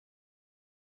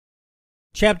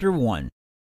Chapter 1.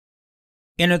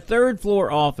 In a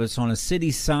third-floor office on a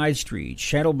city side street,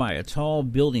 shadowed by a tall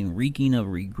building reeking of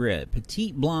regret,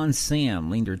 petite blonde Sam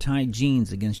leaned her tight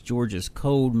jeans against George's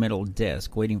cold metal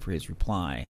desk, waiting for his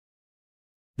reply.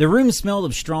 The room smelled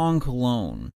of strong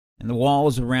cologne, and the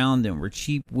walls around them were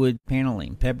cheap wood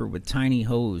paneling peppered with tiny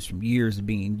holes from years of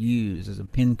being used as a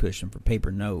pincushion for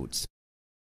paper notes.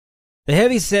 The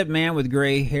heavy-set man with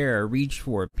gray hair reached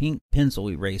for a pink pencil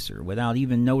eraser without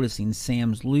even noticing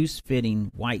Sam's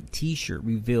loose-fitting white T-shirt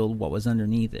revealed what was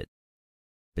underneath it.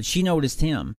 But she noticed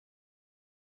him.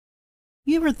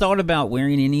 "You ever thought about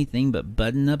wearing anything but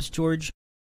button-ups, George?"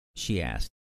 she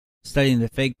asked, studying the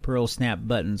fake pearl snap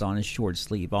buttons on his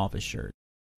short-sleeve office shirt.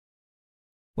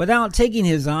 Without taking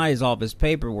his eyes off his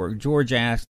paperwork, George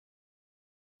asked,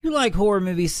 "You like horror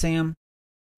movies, Sam?"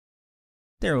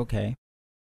 "They're okay."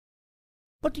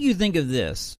 "What do you think of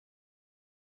this?"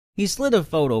 He slid a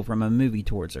photo from a movie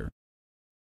towards her.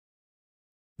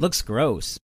 "Looks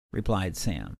gross," replied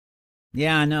Sam.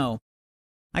 "Yeah, I know.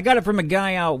 I got it from a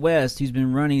guy out west who's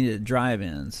been running it at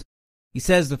drive-ins. He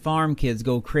says the farm kids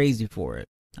go crazy for it.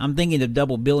 I'm thinking of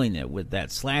double billing it with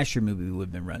that slasher movie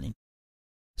we've been running.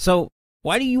 So,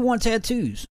 why do you want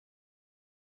tattoos?"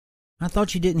 "I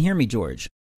thought you didn't hear me, George."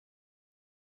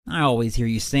 "I always hear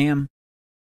you, Sam.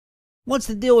 What's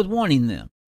the deal with wanting them?"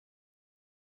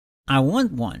 "I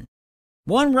want one.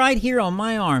 One right here on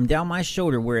my arm down my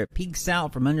shoulder where it peeks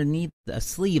out from underneath the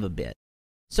sleeve a bit.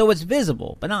 So it's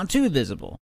visible, but not too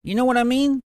visible. You know what I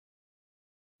mean?"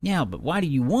 "Yeah, but why do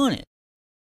you want it?"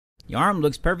 "Your arm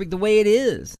looks perfect the way it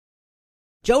is.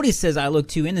 Jody says I look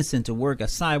too innocent to work a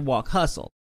sidewalk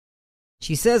hustle.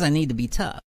 She says I need to be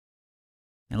tough."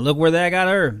 "And look where that got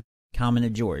her,"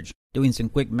 commented George, doing some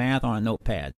quick math on a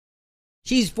notepad.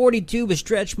 "She's 42 with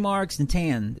stretch marks and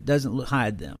tan that doesn't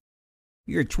hide them.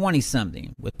 You're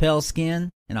 20-something with pale skin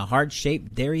and a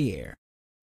heart-shaped derriere."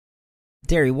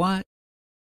 "Derry what?"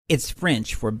 "It's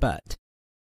French for butt."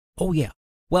 "Oh, yeah.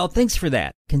 Well, thanks for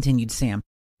that," continued Sam.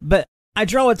 "But I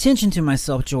draw attention to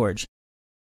myself, George."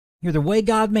 "You're the way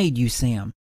God made you,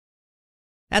 Sam."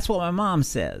 "That's what my mom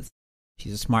says.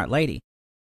 She's a smart lady."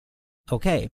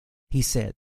 "Okay," he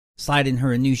said, sliding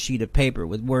her a new sheet of paper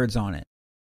with words on it.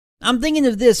 "I'm thinking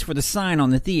of this for the sign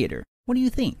on the theater. What do you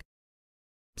think?"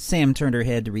 Sam turned her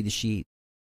head to read the sheet.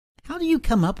 "How do you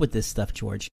come up with this stuff,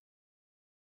 George?"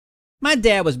 "My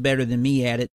dad was better than me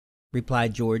at it,"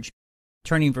 replied George,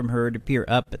 turning from her to peer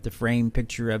up at the framed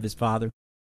picture of his father.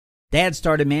 "Dad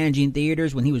started managing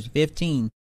theaters when he was 15.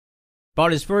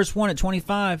 Bought his first one at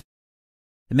 25.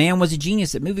 The man was a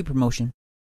genius at movie promotion."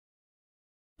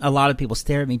 "A lot of people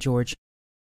stare at me, George."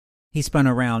 He spun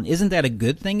around. "Isn't that a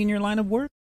good thing in your line of work?"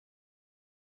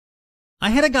 "I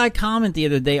had a guy comment the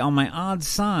other day on my odd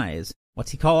size."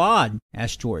 "What's he call odd?"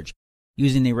 asked George,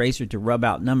 using the eraser to rub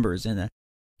out numbers in a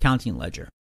counting ledger.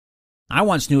 "I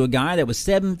once knew a guy that was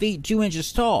 7 feet 2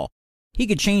 inches tall. He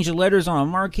could change the letters on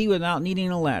a marquee without needing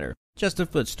a ladder, just a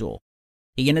footstool.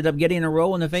 He ended up getting a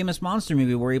role in the famous monster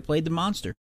movie where he played the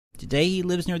monster. Today he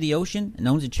lives near the ocean and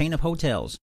owns a chain of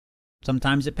hotels.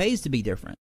 Sometimes it pays to be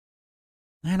different."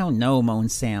 "I don't know,"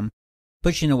 moaned Sam,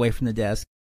 pushing away from the desk.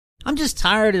 "I'm just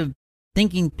tired of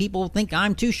thinking people think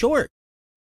I'm too short."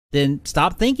 "Then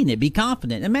stop thinking it. Be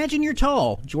confident. Imagine you're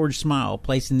tall." George smiled,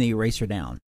 placing the eraser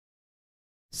down.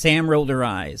 Sam rolled her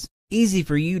eyes. "Easy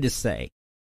for you to say.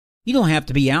 You don't have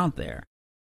to be out there."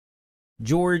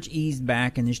 George eased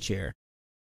back in his chair.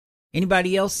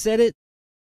 "Anybody else said it?"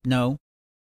 "No."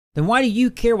 "Then why do you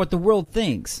care what the world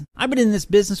thinks? I've been in this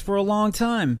business for a long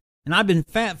time, and I've been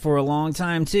fat for a long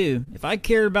time, too. If I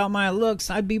cared about my looks,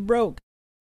 I'd be broke."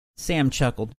 Sam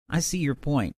chuckled. "I see your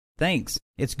point. Thanks.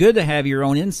 It's good to have your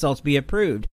own insults be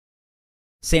approved."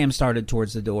 Sam started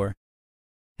towards the door.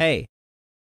 "Hey."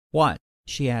 "What?"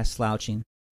 she asked, slouching.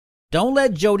 "Don't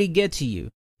let Jody get to you.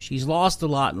 She's lost a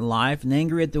lot in life and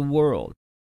angry at the world.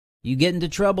 You get into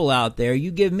trouble out there,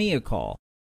 you give me a call."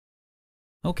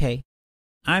 "Okay."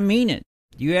 "I mean it.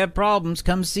 If you have problems,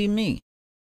 come see me."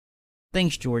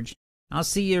 "Thanks, George. I'll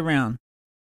see you around.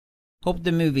 Hope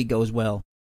the movie goes well."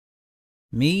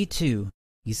 "Me too,"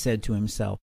 he said to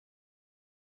himself.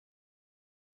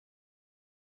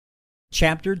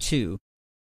 Chapter 2.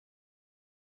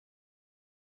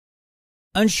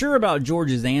 Unsure about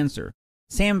George's answer,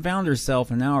 Sam found herself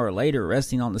an hour later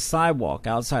resting on the sidewalk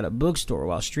outside a bookstore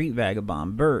while street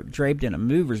vagabond Bert, draped in a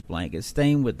mover's blanket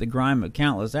stained with the grime of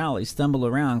countless alleys, stumbled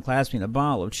around clasping a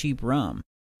bottle of cheap rum.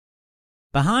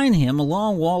 Behind him, a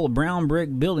long wall of brown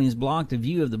brick buildings blocked a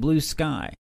view of the blue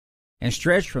sky, and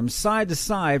stretched from side to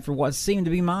side for what seemed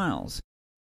to be miles.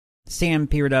 Sam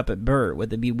peered up at Bert with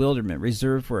the bewilderment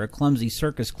reserved for a clumsy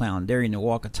circus clown daring to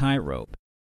walk a tightrope.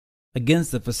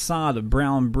 Against the facade of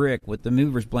brown brick with the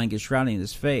mover's blanket shrouding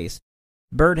his face,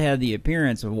 Bert had the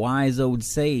appearance of a wise old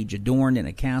sage adorned in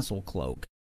a castle cloak.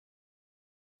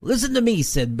 "Listen to me,"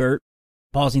 said Bert,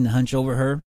 pausing to hunch over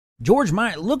her. "George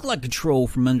might look like a troll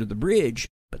from under the bridge,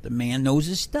 but the man knows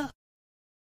his stuff."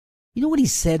 "You know what he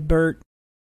said, Bert?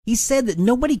 He said that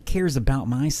nobody cares about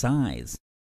my size."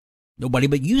 "Nobody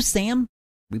but you, Sam,"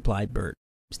 replied Bert,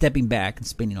 stepping back and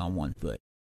spinning on one foot.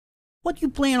 "What do you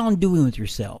plan on doing with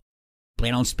yourself?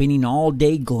 Plan on spending all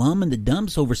day glum in the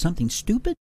dumps over something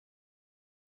stupid?"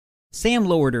 Sam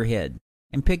lowered her head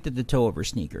and picked at the toe of her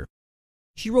sneaker.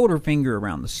 She rolled her finger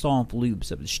around the soft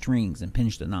loops of the strings and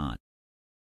pinched a knot.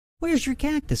 "Where's your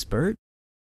cactus, Bert?"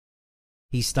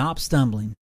 He stopped,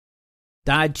 stumbling.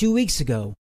 "Died 2 weeks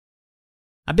ago.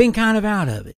 I've been kind of out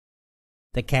of it."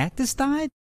 "The cactus died?"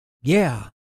 "Yeah."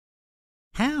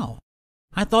 "How?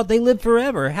 I thought they lived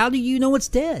forever. How do you know it's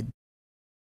dead?"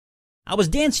 "I was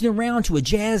dancing around to a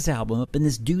jazz album up in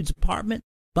this dude's apartment,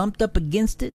 bumped up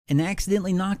against it, and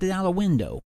accidentally knocked it out a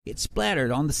window. It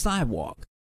splattered on the sidewalk."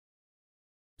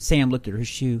 Sam looked at her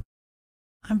shoe.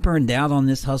 "I'm burned out on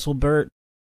this hustle, Bert.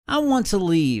 I want to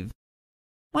leave."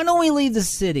 "Why don't we leave the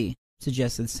city?"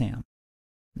 suggested Sam.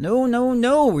 "No, no,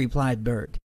 no," replied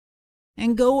Bert.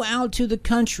 "And go out to the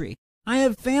country. I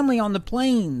have family on the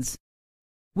plains.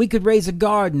 We could raise a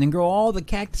garden and grow all the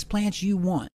cactus plants you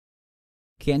want."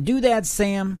 "Can't do that,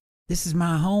 Sam. This is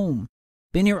my home.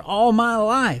 Been here all my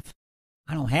life.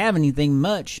 I don't have anything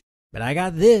much, but I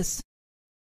got this."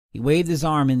 He waved his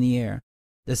arm in the air.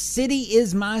 "The city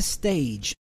is my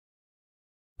stage."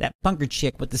 "That punker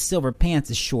chick with the silver pants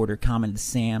is shorter," commented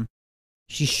Sam.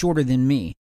 "She's shorter than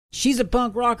me. She's a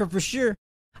punk rocker for sure.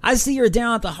 I see her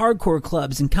down at the hardcore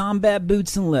clubs in combat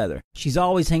boots and leather. She's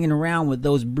always hanging around with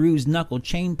those bruised knuckle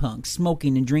chain punks,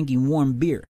 smoking and drinking warm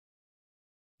beer.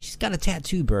 She's got a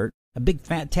tattoo, Bert, a big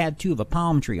fat tattoo of a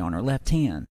palm tree on her left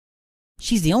hand.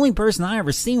 She's the only person I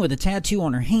ever seen with a tattoo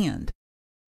on her hand."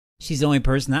 "She's the only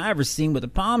person I ever seen with a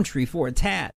palm tree for a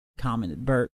tat," commented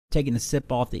Bert, taking a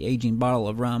sip off the aging bottle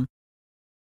of rum.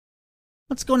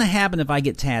 "What's going to happen if I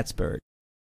get tats, Bert?"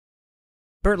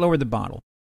 Bert lowered the bottle.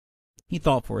 He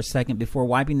thought for a second before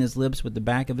wiping his lips with the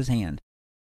back of his hand.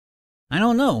 "I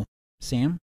don't know,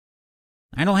 Sam.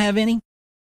 I don't have any,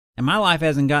 and my life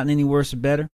hasn't gotten any worse or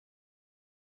better.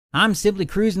 I'm simply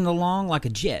cruising along like a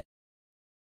jet.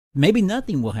 Maybe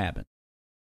nothing will happen."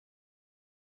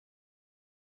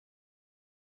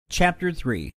 Chapter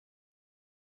 3.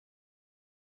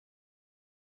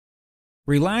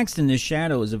 Relaxed in the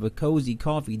shadows of a cozy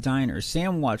coffee diner,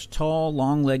 Sam watched tall,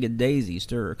 long-legged Daisy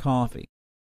stir her coffee.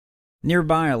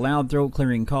 Nearby, a loud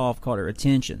throat-clearing cough caught her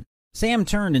attention. Sam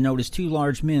turned and noticed 2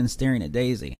 large men staring at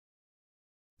Daisy.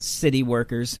 "City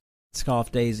workers,"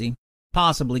 scoffed Daisy.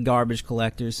 "Possibly garbage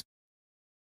collectors."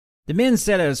 The men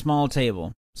sat at a small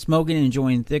table, smoking and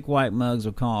enjoying thick white mugs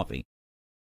of coffee.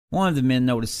 One of the men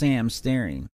noticed Sam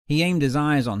staring. He aimed his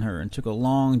eyes on her and took a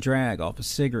long drag off a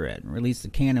cigarette and released a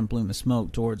cannon plume of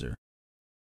smoke towards her.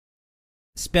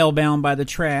 "Spellbound by the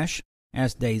trash?"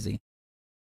 asked Daisy.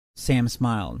 Sam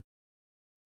smiled.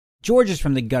 "George is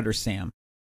from the gutter, Sam.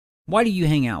 Why do you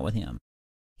hang out with him?"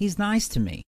 "He's nice to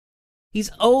me."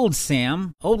 "He's old,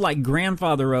 Sam. Old like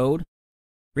grandfather old."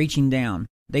 Reaching down,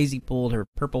 Daisy pulled her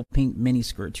purple-pink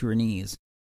miniskirt to her knees.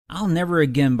 "I'll never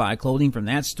again buy clothing from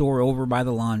that store over by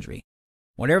the laundry.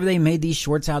 Whatever they made these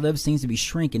shorts out of seems to be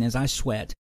shrinking as I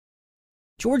sweat."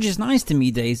 "George is nice to me,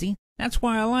 Daisy. That's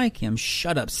why I like him."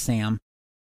 "Shut up, Sam.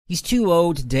 He's too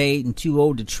old to date and too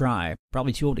old to try.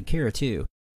 Probably too old to care, too.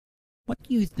 What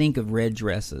do you think of red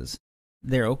dresses?"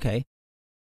 "They're okay.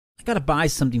 I gotta buy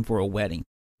something for a wedding.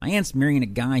 My aunt's marrying a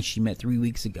guy she met 3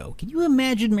 weeks ago. Can you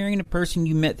imagine marrying a person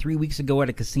you met 3 weeks ago at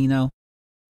a casino?"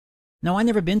 "No, I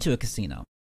never been to a casino."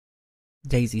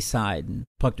 Daisy sighed and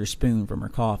plucked her spoon from her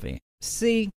coffee.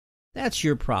 "See, that's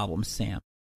your problem, Sam.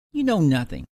 You know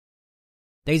nothing."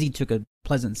 Daisy took a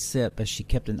pleasant sip as she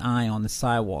kept an eye on the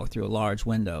sidewalk through a large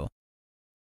window.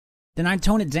 "Then I'd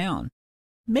tone it down.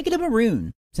 Make it a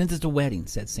maroon, since it's a wedding,"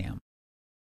 said Sam.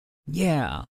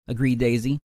 "Yeah," agreed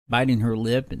Daisy, biting her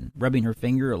lip and rubbing her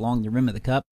finger along the rim of the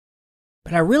cup.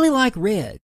 "But I really like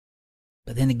red.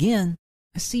 But then again,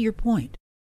 I see your point."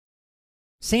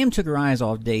 Sam took her eyes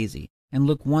off Daisy and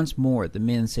looked once more at the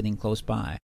men sitting close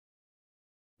by.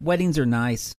 "Weddings are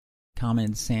nice,"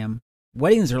 commented Sam.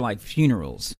 "Weddings are like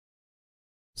funerals."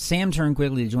 Sam turned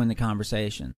quickly to join the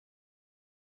conversation.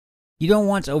 "You don't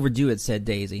want to overdo it," said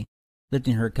Daisy,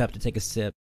 lifting her cup to take a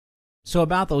sip. "So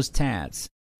about those tats,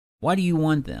 why do you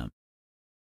want them?"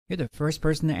 "You're the first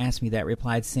person to ask me that,"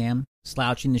 replied Sam,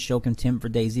 slouching to show contempt for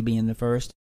Daisy being the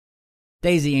first.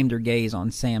 Daisy aimed her gaze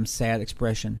on Sam's sad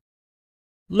expression.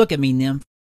 Look at me, nymph.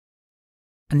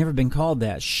 I've never been called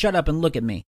that. Shut up and look at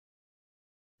me.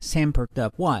 Sam perked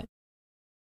up. What?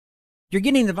 You're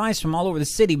getting advice from all over the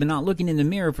city, but not looking in the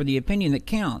mirror for the opinion that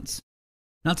counts.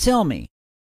 Now tell me,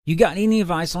 you got any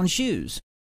advice on shoes?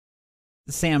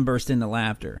 Sam burst into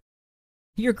laughter.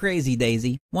 You're crazy,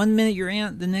 Daisy. 1 minute your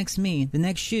aunt, the next me, the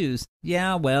next shoes.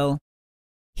 Yeah, well.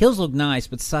 Heels look nice,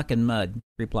 but suck in mud,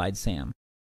 replied Sam.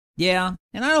 Yeah,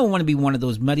 and I don't want to be one of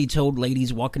those muddy-toed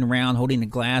ladies walking around holding a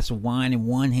glass of wine in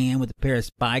one hand with a pair of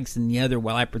spikes in the other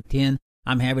while I pretend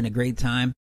I'm having a great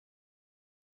time.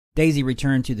 Daisy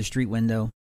returned to the street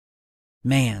window.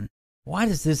 Man, why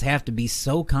does this have to be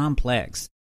so complex?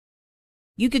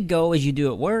 You could go as you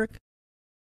do at work.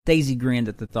 Daisy grinned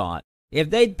at the thought. If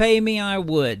they'd pay me, I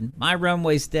would. My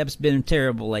runway step's been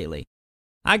terrible lately.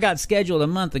 I got scheduled a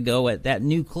month ago at that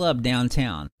new club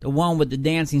downtown, the one with the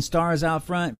dancing stars out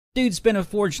front. Dude spent a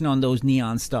fortune on those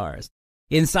neon stars.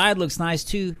 Inside looks nice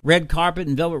too, red carpet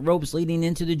and velvet ropes leading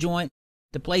into the joint.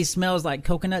 The place smells like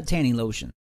coconut tanning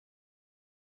lotion.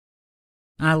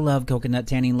 I love coconut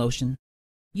tanning lotion.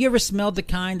 You ever smelled the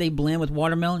kind they blend with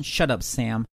watermelon? Shut up,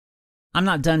 Sam. I'm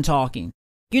not done talking.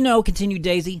 You know, continued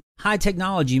Daisy, high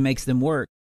technology makes them work.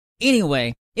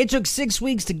 Anyway, it took 6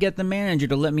 weeks to get the manager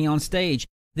to let me on stage.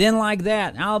 Then like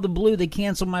that, out of the blue, they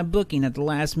canceled my booking at the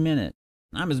last minute.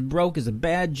 I'm as broke as a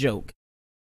bad joke.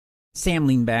 Sam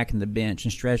leaned back on the bench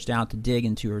and stretched out to dig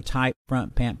into her tight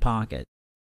front pant pocket.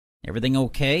 Everything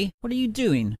okay? What are you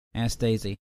doing? Asked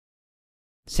Daisy.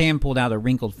 Sam pulled out a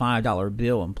wrinkled $5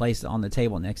 bill and placed it on the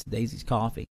table next to Daisy's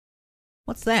coffee.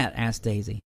 What's that? Asked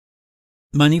Daisy.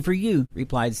 Money for you,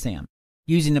 replied Sam,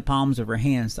 using the palms of her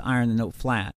hands to iron the note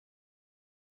flat.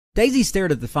 Daisy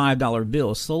stared at the $5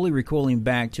 bill, slowly recoiling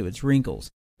back to its wrinkles,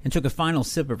 and took a final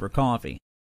sip of her coffee.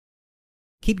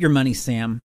 Keep your money,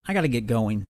 Sam. I gotta get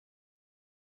going.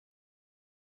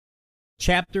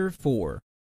 Chapter 4.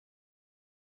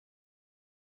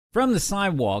 From the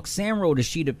sidewalk, Sam rolled a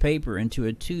sheet of paper into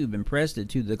a tube and pressed it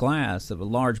to the glass of a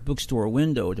large bookstore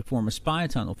window to form a spy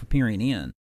tunnel for peering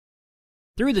in.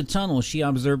 Through the tunnel, she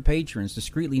observed patrons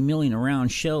discreetly milling around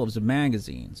shelves of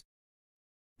magazines.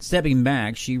 Stepping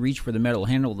back, she reached for the metal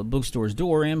handle of the bookstore's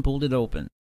door and pulled it open.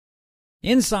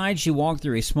 Inside, she walked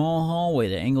through a small hallway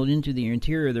that angled into the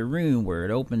interior of the room, where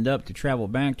it opened up to travel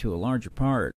back to a larger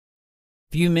part.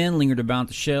 Few men lingered about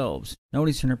the shelves,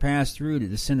 noticing her pass through to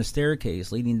descend a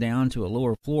staircase leading down to a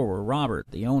lower floor where Robert,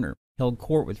 the owner, held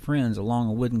court with friends along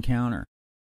a wooden counter.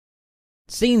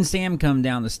 Seeing Sam come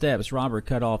down the steps, Robert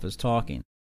cut off his talking.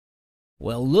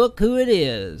 Well, look who it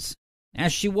is.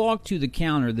 As she walked to the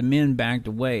counter, the men backed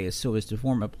away so as to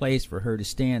form a place for her to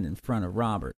stand in front of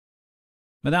Robert.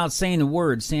 Without saying a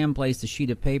word, Sam placed a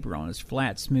sheet of paper on his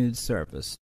flat, smooth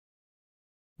surface.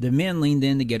 The men leaned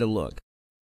in to get a look.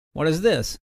 What is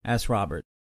this? Asked Robert.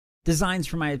 Designs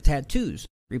for my tattoos,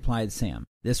 replied Sam.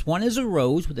 This one is a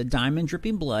rose with a diamond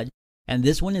dripping blood, and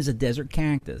this one is a desert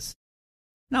cactus.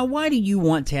 Now, why do you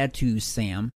want tattoos,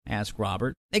 Sam? Asked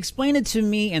Robert. Explain it to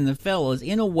me and the fellows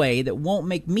in a way that won't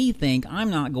make me think I'm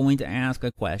not going to ask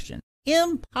a question.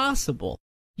 Impossible.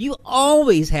 You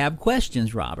always have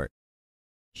questions, Robert.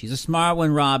 She's a smart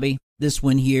one, Robbie. This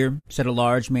one here, said a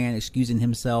large man, excusing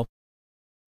himself.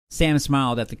 Sam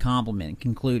smiled at the compliment and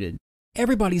concluded,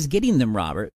 Everybody's getting them,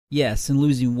 Robert. Yes, and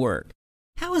losing work.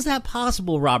 How is that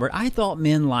possible, Robert? I thought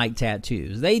men liked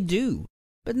tattoos. They do.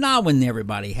 But not when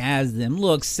everybody has them.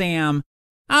 Look, Sam,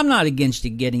 I'm not against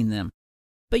you getting them.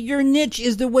 But your niche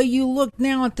is the way you look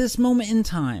now at this moment in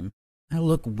time. I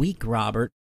look weak,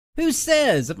 Robert. Who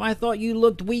says? If I thought you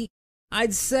looked weak,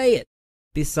 I'd say it.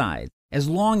 Besides, as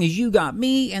long as you got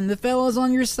me and the fellas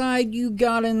on your side, you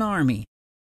got an army.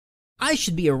 I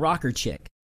should be a rocker chick.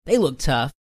 They look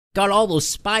tough. Got all those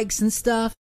spikes and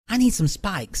stuff. I need some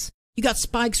spikes. You got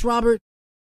spikes, Robert?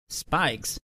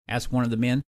 Spikes? Asked one of the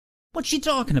men. What's she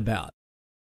talking about?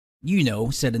 You know,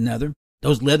 said another.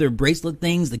 Those leather bracelet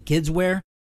things the kids wear.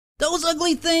 Those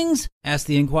ugly things? Asked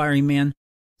the inquiring man.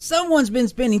 Someone's been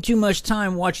spending too much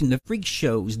time watching the freak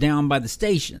shows down by the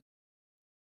station.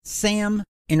 Sam,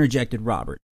 interjected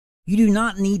Robert, you do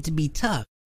not need to be tough.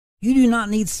 You do not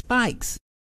need spikes.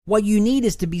 What you need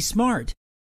is to be smart.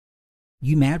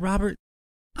 You mad, Robert?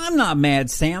 I'm not mad,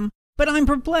 Sam, but I'm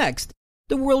perplexed.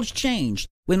 The world's changed.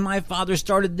 When my father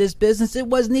started this business, it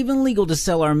wasn't even legal to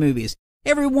sell our movies.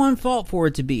 Everyone fought for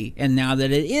it to be, and now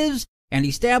that it is, and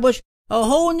established, a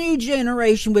whole new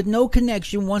generation with no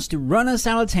connection wants to run us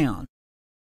out of town.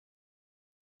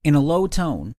 In a low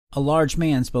tone, a large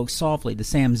man spoke softly to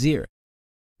Sam's ear.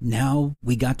 Now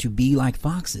we got to be like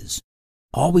foxes,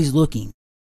 always looking,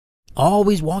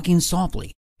 always walking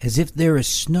softly, as if there is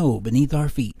snow beneath our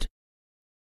feet.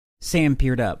 Sam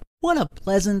peered up. What a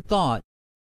pleasant thought.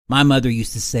 My mother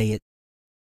used to say it.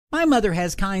 My mother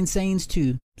has kind sayings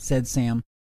too, said Sam.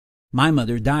 My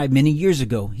mother died many years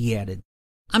ago, he added.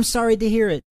 I'm sorry to hear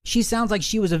it. She sounds like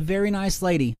she was a very nice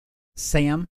lady.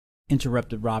 Sam,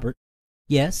 interrupted Robert.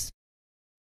 Yes?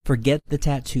 Forget the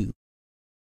tattoo.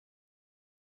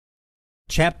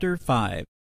 Chapter 5.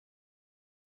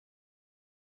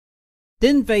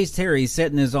 Thin-faced Harry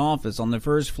sat in his office on the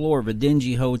first floor of a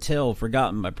dingy hotel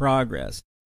forgotten by progress.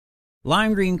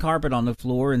 Lime green carpet on the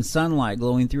floor and sunlight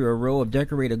glowing through a row of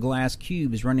decorated glass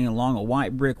cubes running along a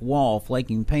white brick wall.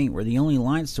 Flaking paint were the only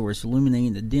light source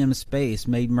illuminating the dim space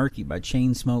made murky by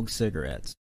chain-smoked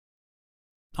cigarettes.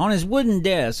 On his wooden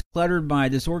desk, cluttered by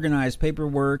disorganized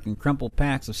paperwork and crumpled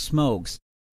packs of smokes,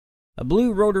 a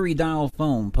blue rotary dial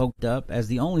phone poked up as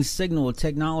the only signal of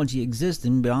technology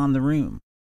existing beyond the room.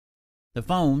 The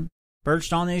phone,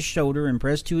 perched on his shoulder and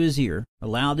pressed to his ear,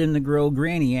 allowed him to grow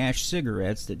granny ash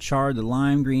cigarettes that charred the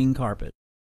lime green carpet.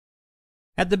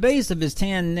 At the base of his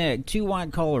tan neck, 2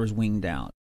 white collars winged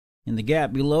out. In the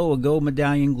gap below, a gold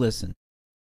medallion glistened.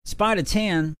 Despite a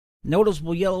tan,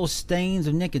 noticeable yellow stains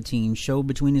of nicotine showed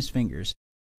between his fingers.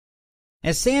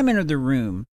 As Sam entered the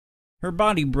room, her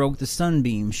body broke the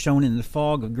sunbeams shone in the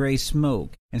fog of gray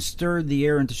smoke and stirred the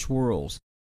air into swirls.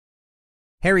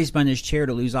 Harry spun his chair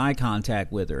to lose eye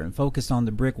contact with her and focused on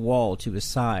the brick wall to his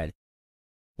side.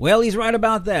 Well, he's right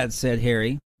about that, said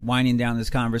Harry, winding down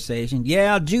this conversation.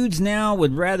 Yeah, dudes now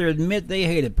would rather admit they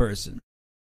hate a person.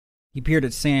 He peered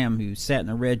at Sam, who sat in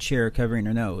a red chair covering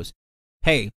her nose.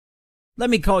 Hey, let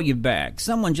me call you back.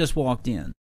 Someone just walked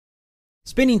in.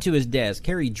 Spinning to his desk,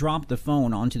 Harry dropped the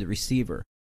phone onto the receiver.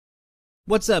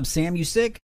 What's up, Sam? You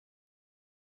sick?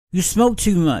 You smoke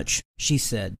too much, she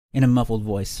said, in a muffled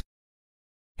voice.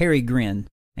 Harry grinned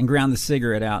and ground the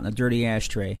cigarette out in a dirty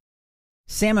ashtray.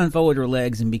 Sam unfolded her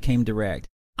legs and became direct.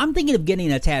 I'm thinking of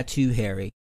getting a tattoo,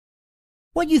 Harry.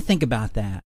 What do you think about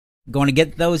that? Going to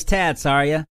get those tats, are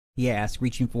you? He asked,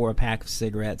 reaching for a pack of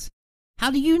cigarettes.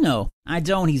 How do you know? I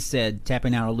don't, he said,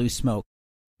 tapping out a loose smoke.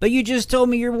 But you just told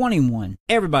me you're wanting one.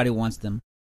 Everybody wants them.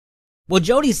 Well,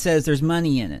 Jody says there's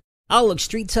money in it. I'll look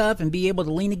street tough and be able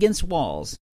to lean against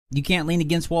walls. You can't lean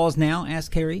against walls now?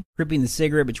 Asked Harry, gripping the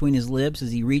cigarette between his lips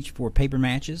as he reached for paper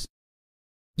matches.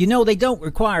 You know, they don't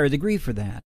require a degree for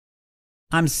that.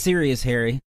 I'm serious,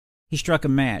 Harry. He struck a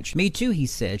match. Me too, he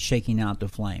said, shaking out the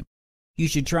flame. You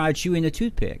should try chewing a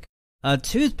toothpick. A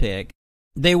toothpick?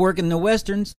 They work in the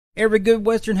westerns. Every good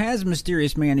western has a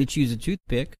mysterious man who chews a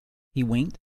toothpick. He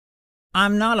winked.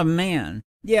 I'm not a man.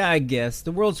 Yeah, I guess.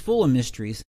 The world's full of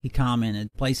mysteries, he commented,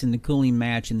 placing the cooling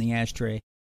match in the ashtray.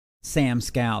 Sam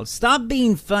scowled. Stop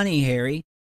being funny, Harry.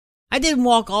 I didn't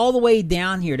walk all the way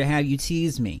down here to have you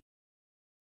tease me.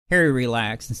 Harry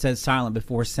relaxed and sat silent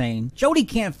before saying, Jody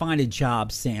can't find a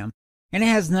job, Sam, and it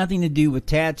has nothing to do with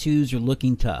tattoos or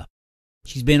looking tough.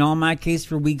 She's been on my case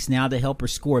for weeks now to help her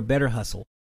score a better hustle.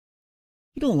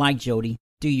 You don't like Jody,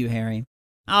 do you, Harry?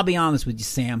 I'll be honest with you,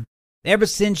 Sam. Ever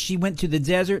since she went to the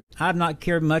desert, I've not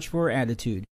cared much for her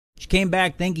attitude. She came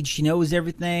back thinking she knows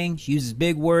everything. She uses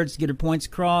big words to get her points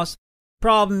across.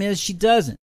 Problem is, she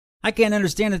doesn't. I can't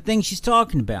understand the things she's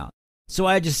talking about. So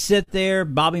I just sit there,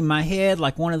 bobbing my head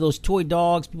like one of those toy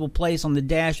dogs people place on the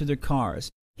dash of their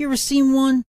cars. You ever seen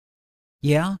one?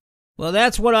 Yeah? Well,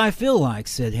 that's what I feel like,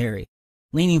 said Harry,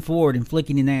 leaning forward and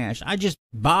flicking an ash. I just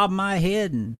bob my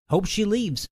head and hope she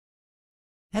leaves.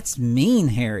 That's mean,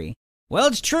 Harry. Well,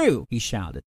 it's true, he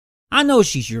shouted. I know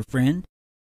she's your friend.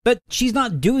 But she's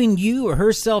not doing you or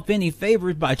herself any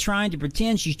favors by trying to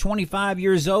pretend she's 25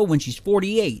 years old when she's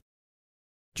 48.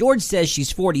 George says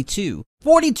she's 42.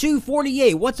 42,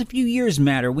 48, what's a few years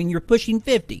matter when you're pushing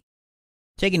 50?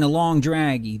 Taking a long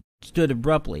drag, he stood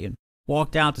abruptly and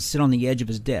walked out to sit on the edge of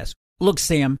his desk. Look,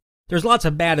 Sam, there's lots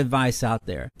of bad advice out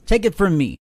there. Take it from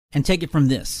me, and take it from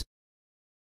this.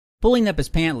 Pulling up his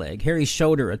pant leg, Harry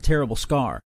showed her a terrible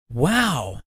scar.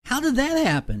 Wow, how did that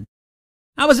happen?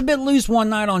 I was a bit loose one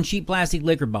night on cheap plastic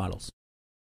liquor bottles.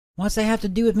 What's that have to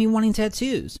do with me wanting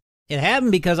tattoos? It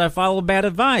happened because I followed bad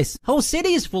advice. Whole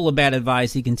city is full of bad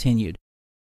advice, he continued.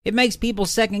 It makes people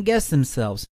second-guess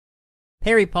themselves.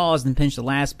 Harry paused and pinched the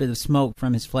last bit of smoke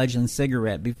from his fledgling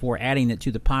cigarette before adding it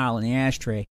to the pile in the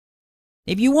ashtray.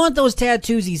 If you want those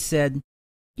tattoos, he said,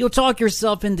 you'll talk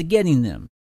yourself into getting them.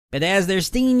 But as they're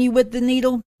stinging you with the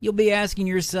needle, you'll be asking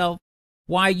yourself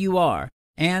why you are,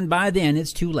 and by then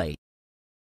it's too late.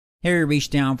 Harry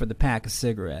reached down for the pack of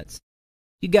cigarettes.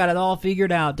 You got it all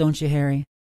figured out, don't you, Harry?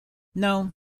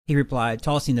 No, he replied,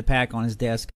 tossing the pack on his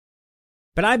desk.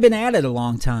 But I've been at it a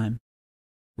long time.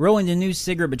 Rolling the new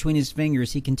cigarette between his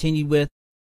fingers, he continued with,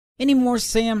 Any more,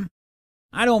 Sam?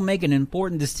 I don't make an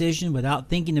important decision without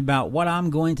thinking about what I'm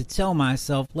going to tell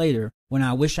myself later when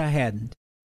I wish I hadn't.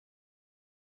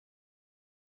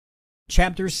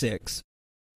 Chapter 6.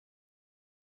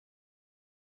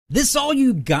 "This all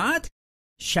you got?"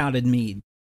 shouted Meade.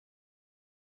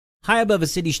 High above a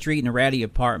city street in a ratty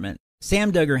apartment,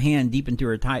 Sam dug her hand deep into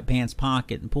her tight pants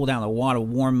pocket and pulled out a wad of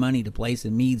warm money to place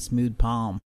in Meade's smooth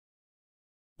palm.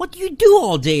 "What do you do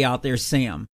all day out there,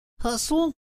 Sam?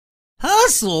 Hustle?"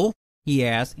 "Hustle?" he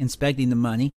asked, inspecting the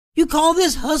money. "You call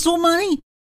this hustle money?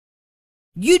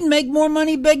 You'd make more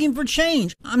money begging for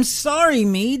change. I'm sorry,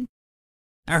 Meade.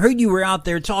 I heard you were out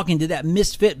there talking to that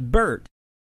misfit Bert.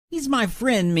 He's my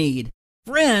friend, Meade."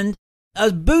 "Friend?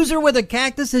 A boozer with a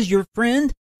cactus is your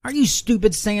friend? Are you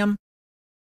stupid, Sam?"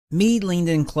 Meade leaned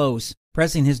in close,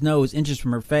 pressing his nose inches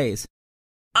from her face.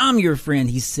 "I'm your friend,"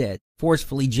 he said,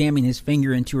 forcefully jamming his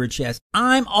finger into her chest.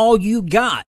 "I'm all you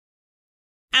got."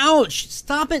 "Ouch!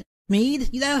 Stop it, Meade.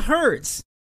 That hurts."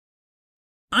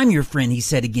 "I'm your friend," he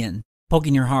said again,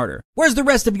 poking her harder. "Where's the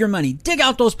rest of your money? Dig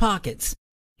out those pockets."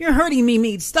 "You're hurting me,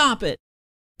 Meade. Stop it."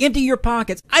 "Empty your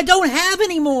pockets." "I don't have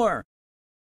any more."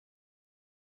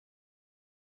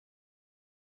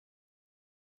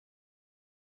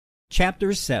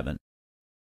 Chapter 7.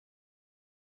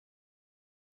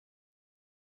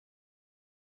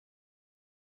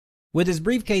 With his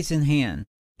briefcase in hand,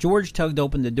 George tugged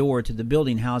open the door to the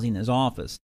building housing his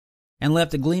office and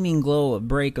left a gleaming glow of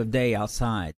break of day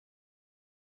outside.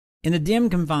 In the dim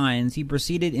confines, he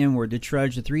proceeded inward to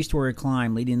trudge the 3-story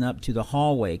climb leading up to the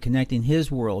hallway connecting his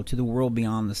world to the world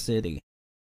beyond the city.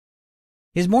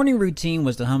 His morning routine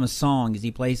was to hum a song as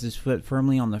he placed his foot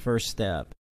firmly on the first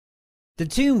step. The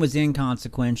tune was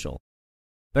inconsequential,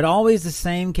 but always the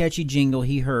same catchy jingle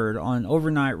he heard on an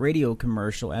overnight radio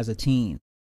commercial as a teen.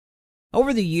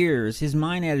 Over the years, his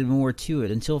mind added more to it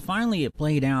until finally it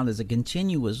played out as a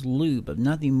continuous loop of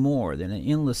nothing more than an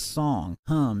endless song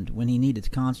hummed when he needed to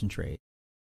concentrate.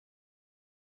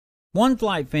 One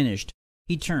flight finished,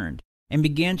 he turned and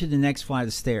began to the next flight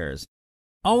of stairs.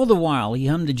 All the while he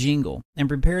hummed the jingle and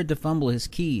prepared to fumble his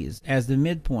keys as the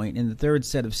midpoint in the third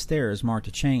set of stairs marked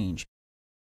a change.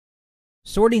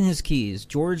 Sorting his keys,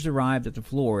 George arrived at the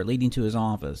floor leading to his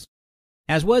office.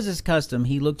 As was his custom,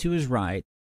 he looked to his right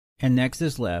and next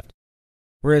his left,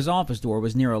 where his office door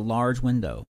was near a large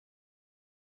window.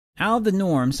 Out of the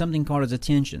norm, something caught his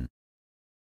attention.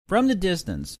 From the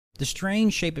distance, the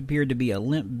strange shape appeared to be a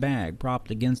limp bag propped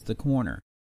against the corner.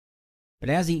 But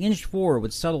as he inched forward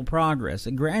with subtle progress,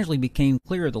 it gradually became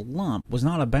clear the lump was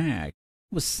not a bag.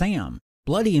 It was Sam,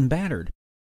 bloody and battered.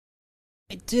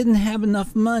 "I didn't have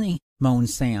enough money,"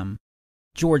 moaned Sam.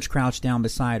 George crouched down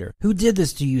beside her. "Who did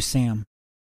this to you, Sam?"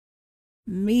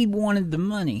 "Meade wanted the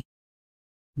money."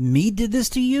 "Meade did this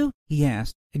to you?" he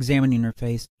asked, examining her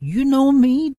face. "You know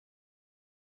Meade?"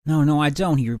 No, I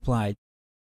don't," he replied,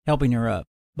 helping her up.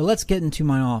 "But let's get into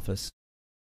my office."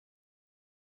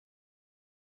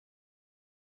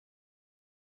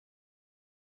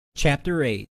 Chapter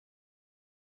 8.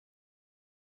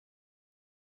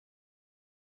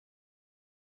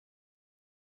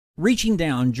 Reaching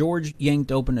down, George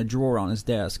yanked open a drawer on his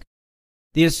desk.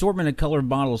 The assortment of colored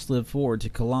bottles slid forward to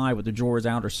collide with the drawer's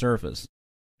outer surface.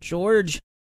 "George!"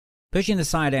 Pushing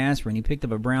aside aspirin, he picked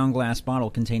up a brown glass bottle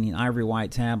containing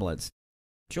ivory-white tablets.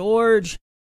 "George!"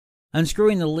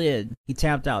 Unscrewing the lid, he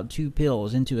tapped out 2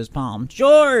 pills into his palm.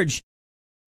 "George!"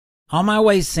 "On my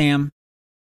way, Sam."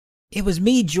 "It was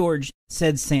me, George,"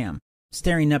 said Sam,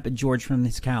 staring up at George from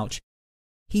his couch.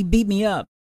 "He beat me up."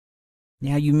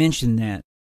 "Now you mention that.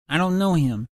 I don't know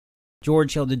him."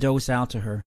 George held the dose out to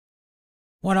her.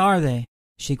 "What are they?"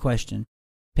 she questioned,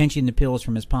 pinching the pills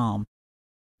from his palm.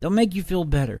 "They'll make you feel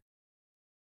better."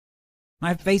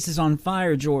 "My face is on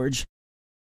fire, George."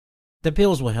 "The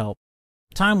pills will help.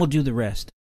 Time will do the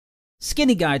rest."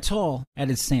 "Skinny guy, tall,"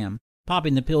 added Sam,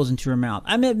 popping the pills into her mouth.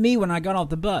 "I met me when I got off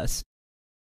the bus."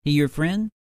 "He your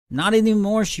friend?" "Not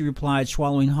anymore," she replied,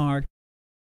 swallowing hard.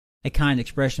 A kind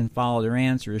expression followed her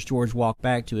answer as George walked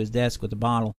back to his desk with the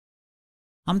bottle.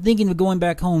 "I'm thinking of going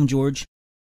back home, George."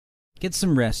 "Get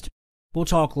some rest. We'll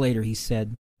talk later," he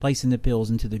said, placing the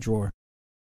pills into the drawer.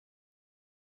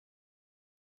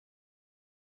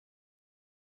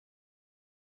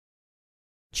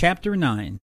 Chapter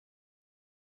 9.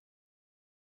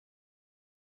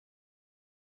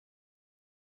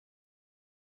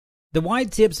 The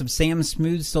white tips of Sam's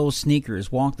smooth-soled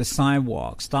sneakers walked the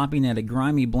sidewalk, stopping at a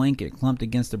grimy blanket clumped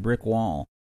against a brick wall.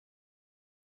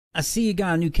 "I see you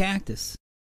got a new cactus."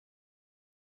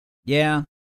 "Yeah.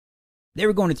 They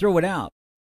were going to throw it out.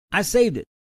 I saved it."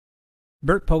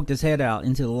 Bert poked his head out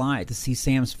into the light to see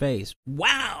Sam's face.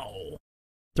 "Wow!"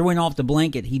 Throwing off the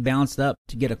blanket, he bounced up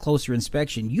to get a closer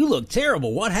inspection. "You look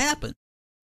terrible. What happened?"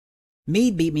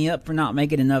 "Meade beat me up for not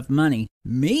making enough money."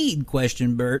 "Meade?"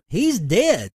 questioned Bert. "He's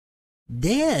dead."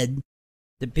 "Dead?"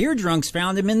 "The pier drunks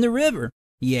found him in the river,"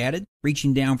 he added,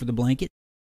 reaching down for the blanket.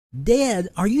 "Dead?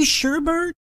 Are you sure,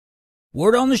 Bert?"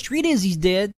 "Word on the street is he's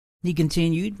dead," he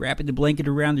continued, wrapping the blanket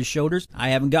around his shoulders. "I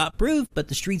haven't got proof, but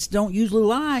the streets don't usually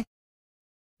lie.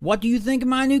 What do you think of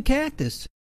my new cactus?"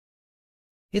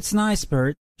 "It's nice,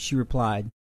 Bert," she replied,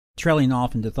 trailing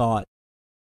off into thought.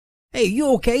 "Hey, you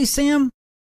okay, Sam?"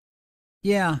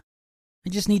 "Yeah, I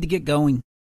just need to get going."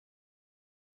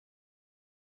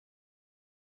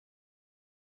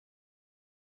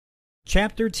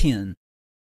 Chapter 10.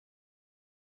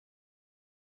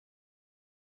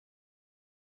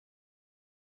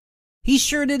 "He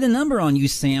sure did a number on you,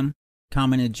 Sam,"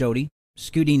 commented Jody,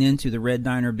 scooting into the red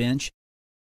diner bench.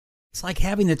 "It's like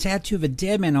having the tattoo of a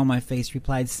dead man on my face,"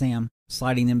 replied Sam,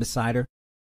 sliding in beside her.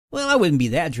 "Well, I wouldn't be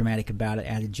that dramatic about it,"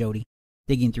 added Jody,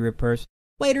 digging through her purse.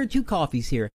 "Waiter, 2 coffees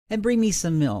here, and bring me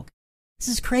some milk." "This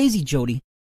is crazy, Jody.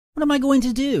 What am I going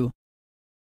to do?"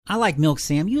 "I like milk,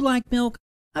 Sam. You like milk?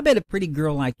 I bet a pretty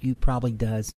girl like you probably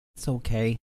does. It's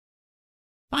okay."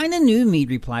 "Find a new meat,"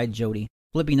 replied Jody,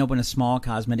 flipping open a small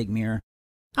cosmetic mirror.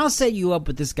 "I'll set you up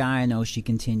with this guy I know," she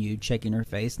continued, checking her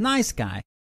face. "Nice guy."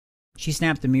 She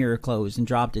snapped the mirror closed and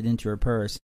dropped it into her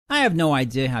purse. "I have no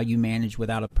idea how you manage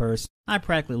without a purse. I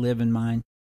practically live in mine."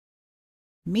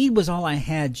 "Mead was all I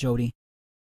had, Jody."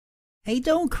 "Hey,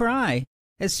 don't cry.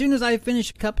 As soon as I finish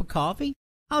a cup of coffee,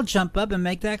 I'll jump up and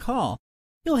make that call.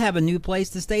 You'll have a new place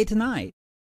to stay tonight."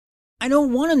 "I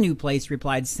don't want a new place,"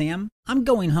 replied Sam. "I'm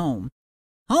going home."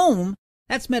 "Home?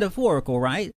 That's metaphorical,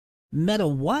 right?" "Meta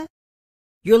what?"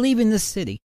 "You're leaving this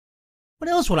city." "What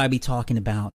else would I be talking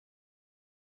about?"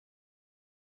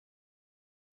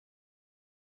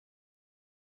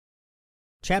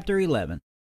 Chapter 11.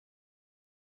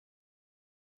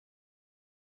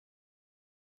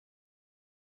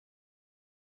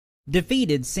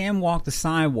 Defeated, Sam walked the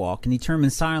sidewalk in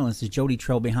determined silence as Jody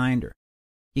trailed behind her.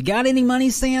 "You got any money,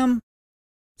 Sam?"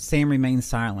 Sam remained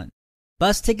silent.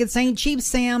 "Bus tickets ain't cheap,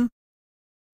 Sam."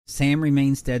 Sam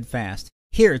remained steadfast.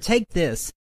 "Here, take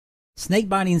this." Snake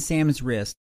biting Sam's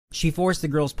wrist, she forced the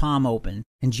girl's palm open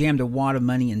and jammed a wad of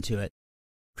money into it.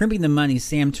 Crimping the money,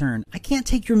 Sam turned. "I can't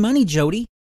take your money, Jody."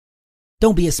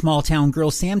 "Don't be a small-town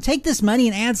girl, Sam. Take this money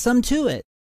and add some to it."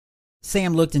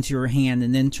 Sam looked into her hand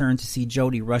and then turned to see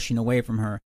Jody rushing away from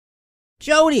her.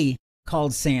 "Jody!"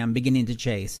 called Sam, beginning to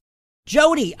chase.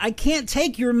 "Jody, I can't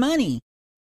take your money."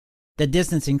 The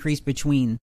distance increased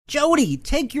between. "Jody,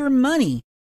 take your money."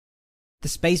 The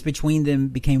space between them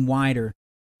became wider.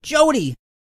 "Jody!"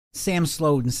 Sam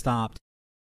slowed and stopped.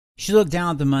 She looked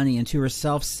down at the money and to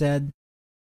herself said,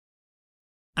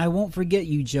 "I won't forget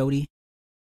you, Jody."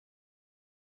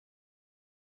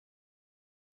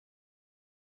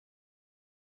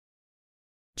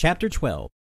 Chapter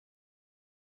 12.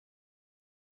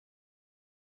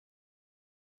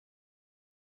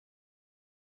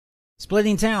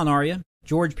 "Splitting town, are you?"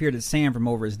 George peered at Sam from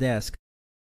over his desk.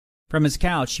 From his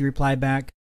couch, she replied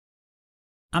back,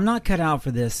 "I'm not cut out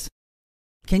for this.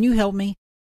 Can you help me?"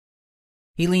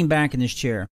 He leaned back in his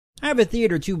chair. "I have a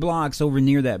theater 2 blocks over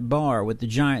near that bar with the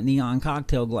giant neon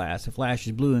cocktail glass that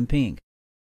flashes blue and pink.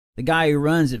 The guy who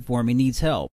runs it for me needs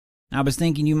help. I was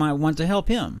thinking you might want to help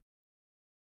him."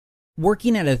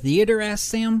 "Working at a theater?" asked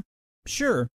Sam.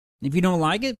 "Sure. If you don't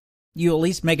like it, you'll at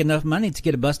least make enough money to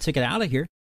get a bus ticket out of here."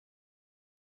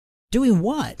 "Doing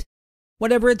what?"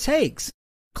 "Whatever it takes.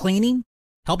 Cleaning,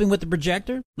 helping with the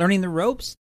projector, learning the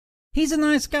ropes. He's a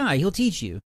nice guy. He'll teach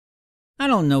you." "I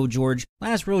don't know, George.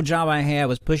 Last real job I had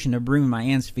was pushing a broom in my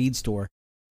aunt's feed store."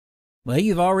 "Well,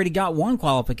 you've already got one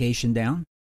qualification down."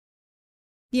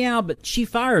 "Yeah, but she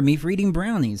fired me for eating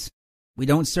brownies." "We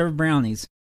don't serve brownies."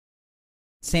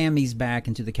 Sam eased back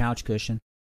into the couch cushion.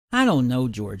 "I don't know,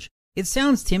 George. It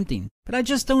sounds tempting, but I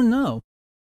just don't know.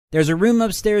 There's a room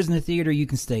upstairs in the theater you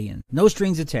can stay in. No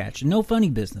strings attached, and no funny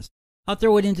business. I'll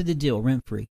throw it into the deal,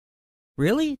 rent-free."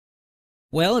 "Really?"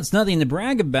 "Well, it's nothing to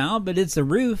brag about, but it's a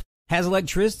roof, has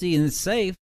electricity, and it's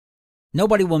safe.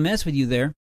 Nobody will mess with you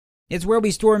there. It's where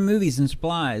we store movies and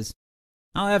supplies.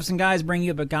 I'll have some guys bring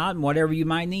you up a cot and whatever you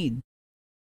might need."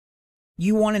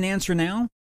 "You want an answer now?"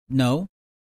 "No."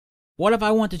 "What if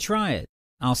I want to try it?"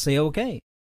 "I'll say okay."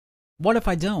 "What if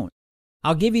I don't?"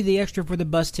 "I'll give you the extra for the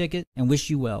bus ticket and wish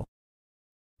you well."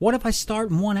 "What if I start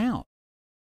and want out?"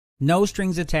 "No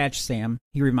strings attached, Sam,"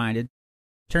 he reminded,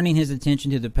 turning his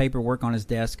attention to the paperwork on his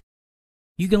desk.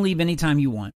 "You can leave any time you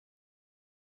want."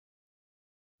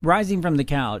 Rising from the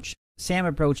couch, Sam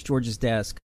approached George's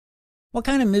desk. "What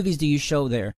kind of movies do you show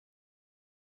there?"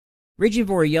 Reaching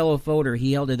for a yellow folder,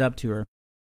 he held it up to her.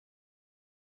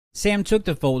 Sam took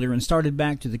the folder and started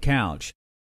back to the couch.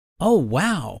 "Oh,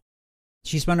 wow."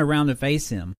 She spun around to face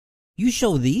him. "You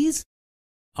show these?"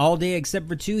 "All day except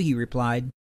for 2, he replied.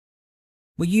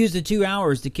 "We used the 2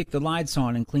 hours to kick the lights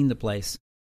on and clean the place."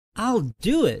 "I'll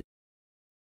do it."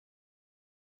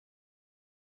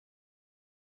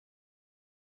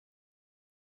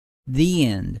 The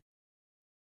end.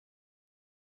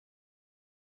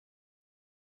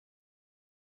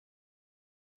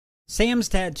 Sam's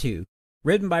Tattoo,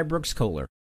 written by Brooks Kohler,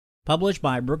 published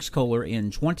by Brooks Kohler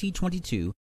in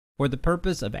 2022 for the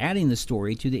purpose of adding the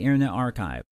story to the Internet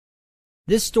Archive.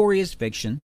 This story is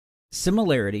fiction.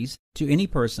 Similarities to any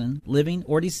person, living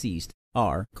or deceased,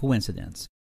 are coincidence.